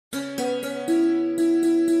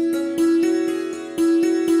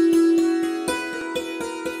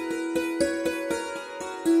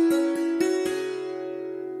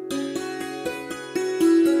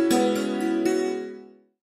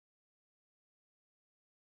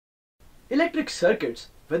Electric circuits,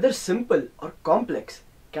 whether simple or complex,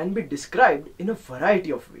 can be described in a variety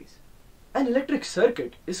of ways. An electric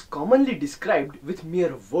circuit is commonly described with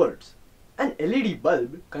mere words. An LED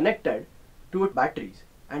bulb connected to batteries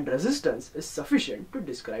and resistance is sufficient to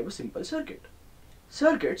describe a simple circuit.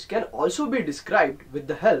 Circuits can also be described with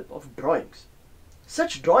the help of drawings.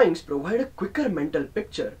 Such drawings provide a quicker mental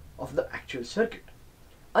picture of the actual circuit.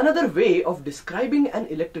 Another way of describing an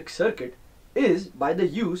electric circuit is by the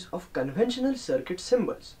use of conventional circuit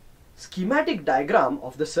symbols. Schematic diagram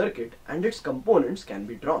of the circuit and its components can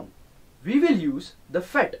be drawn. We will use the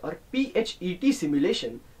FET or PHET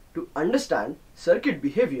simulation to understand circuit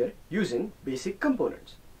behavior using basic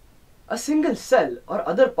components. A single cell or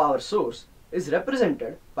other power source is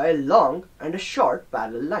represented by a long and a short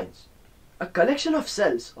parallel lines. A collection of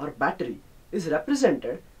cells or battery is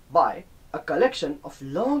represented by a collection of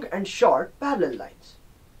long and short parallel lines.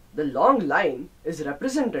 The long line is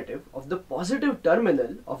representative of the positive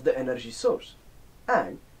terminal of the energy source,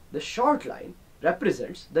 and the short line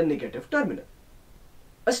represents the negative terminal.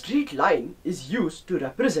 A straight line is used to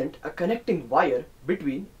represent a connecting wire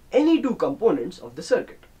between any two components of the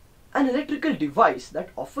circuit. An electrical device that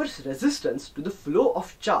offers resistance to the flow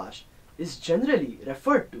of charge is generally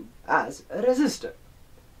referred to as a resistor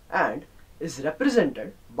and is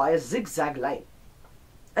represented by a zigzag line.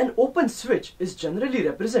 An open switch is generally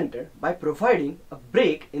represented by providing a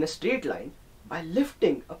break in a straight line by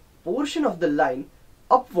lifting a portion of the line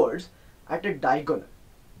upwards at a diagonal.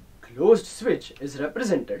 Closed switch is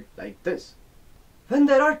represented like this. When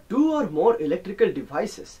there are two or more electrical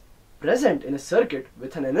devices present in a circuit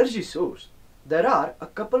with an energy source, there are a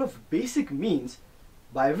couple of basic means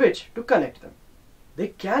by which to connect them. They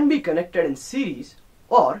can be connected in series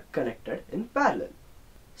or connected in parallel.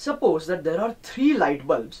 Suppose that there are three light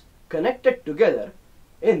bulbs connected together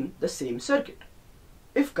in the same circuit.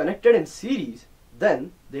 If connected in series,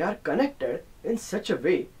 then they are connected in such a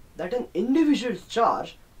way that an individual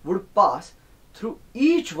charge would pass through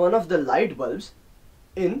each one of the light bulbs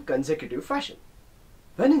in consecutive fashion.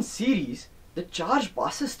 When in series, the charge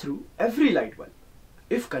passes through every light bulb.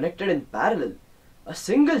 If connected in parallel, a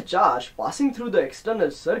single charge passing through the external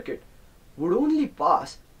circuit would only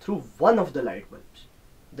pass through one of the light bulbs.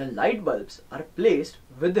 The light bulbs are placed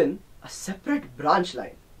within a separate branch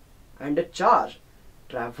line, and a charge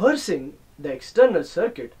traversing the external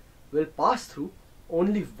circuit will pass through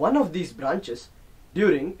only one of these branches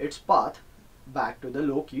during its path back to the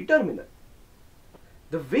low key terminal.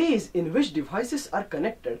 The ways in which devices are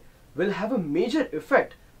connected will have a major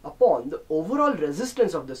effect upon the overall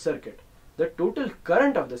resistance of the circuit, the total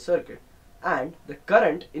current of the circuit, and the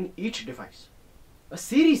current in each device. A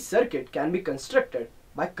series circuit can be constructed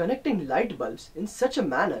by connecting light bulbs in such a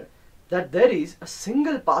manner that there is a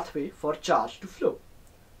single pathway for charge to flow.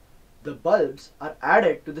 The bulbs are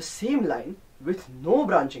added to the same line with no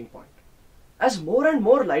branching point. As more and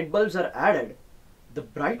more light bulbs are added, the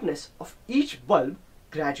brightness of each bulb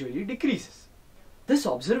gradually decreases. This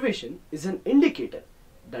observation is an indicator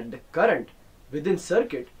that the current within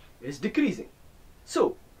circuit is decreasing.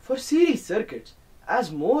 So, for series circuits,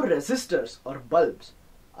 as more resistors or bulbs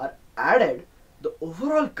are added, the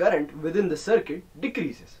overall current within the circuit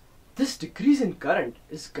decreases. This decrease in current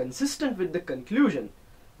is consistent with the conclusion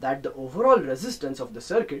that the overall resistance of the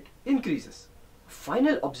circuit increases. A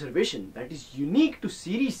final observation that is unique to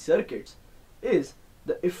series circuits is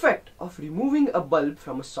the effect of removing a bulb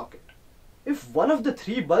from a socket. If one of the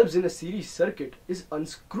three bulbs in a series circuit is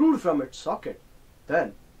unscrewed from its socket,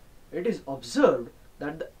 then it is observed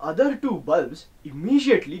that the other two bulbs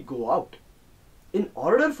immediately go out. In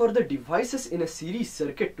order for the devices in a series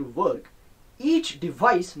circuit to work, each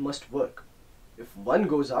device must work. If one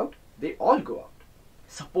goes out, they all go out.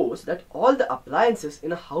 Suppose that all the appliances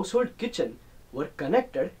in a household kitchen were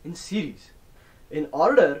connected in series. In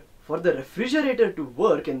order for the refrigerator to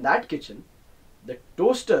work in that kitchen, the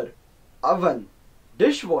toaster, oven,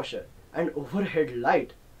 dishwasher, and overhead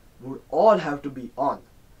light would all have to be on.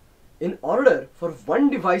 In order for one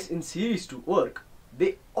device in series to work,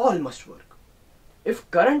 they all must work. If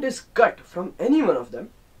current is cut from any one of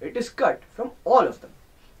them, it is cut from all of them.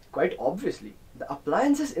 Quite obviously, the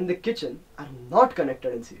appliances in the kitchen are not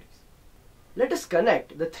connected in series. Let us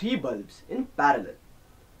connect the three bulbs in parallel.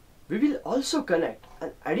 We will also connect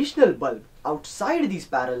an additional bulb outside these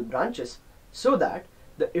parallel branches so that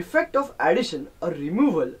the effect of addition or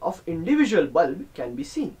removal of individual bulb can be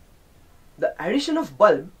seen. The addition of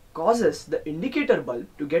bulb causes the indicator bulb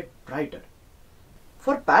to get brighter.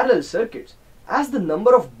 For parallel circuits, as the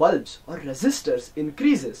number of bulbs or resistors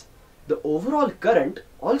increases, the overall current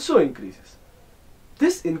also increases.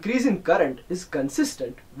 This increase in current is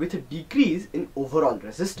consistent with a decrease in overall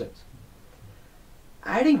resistance.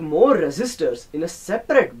 Adding more resistors in a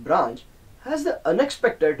separate branch has the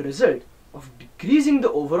unexpected result of decreasing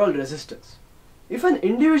the overall resistance. If an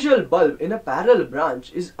individual bulb in a parallel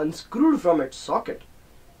branch is unscrewed from its socket,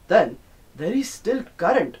 then there is still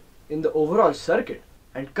current in the overall circuit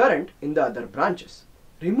and current in the other branches.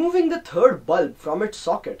 Removing the third bulb from its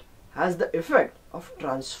socket has the effect of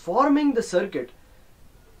transforming the circuit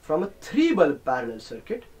from a 3-bulb parallel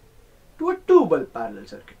circuit to a 2-bulb parallel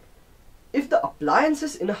circuit. If the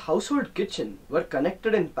appliances in a household kitchen were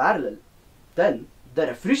connected in parallel, then the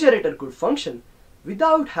refrigerator could function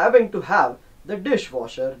without having to have the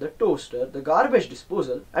dishwasher, the toaster, the garbage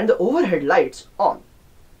disposal and the overhead lights on.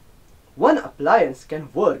 One appliance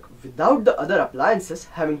can work without the other appliances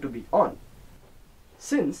having to be on.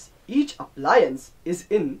 Since each appliance is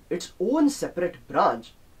in its own separate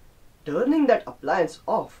branch, turning that appliance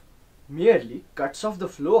off merely cuts off the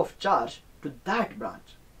flow of charge to that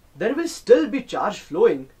branch. There will still be charge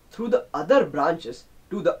flowing through the other branches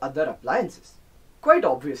to the other appliances. Quite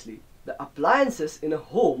obviously, the appliances in a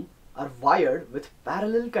home are wired with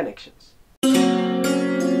parallel connections.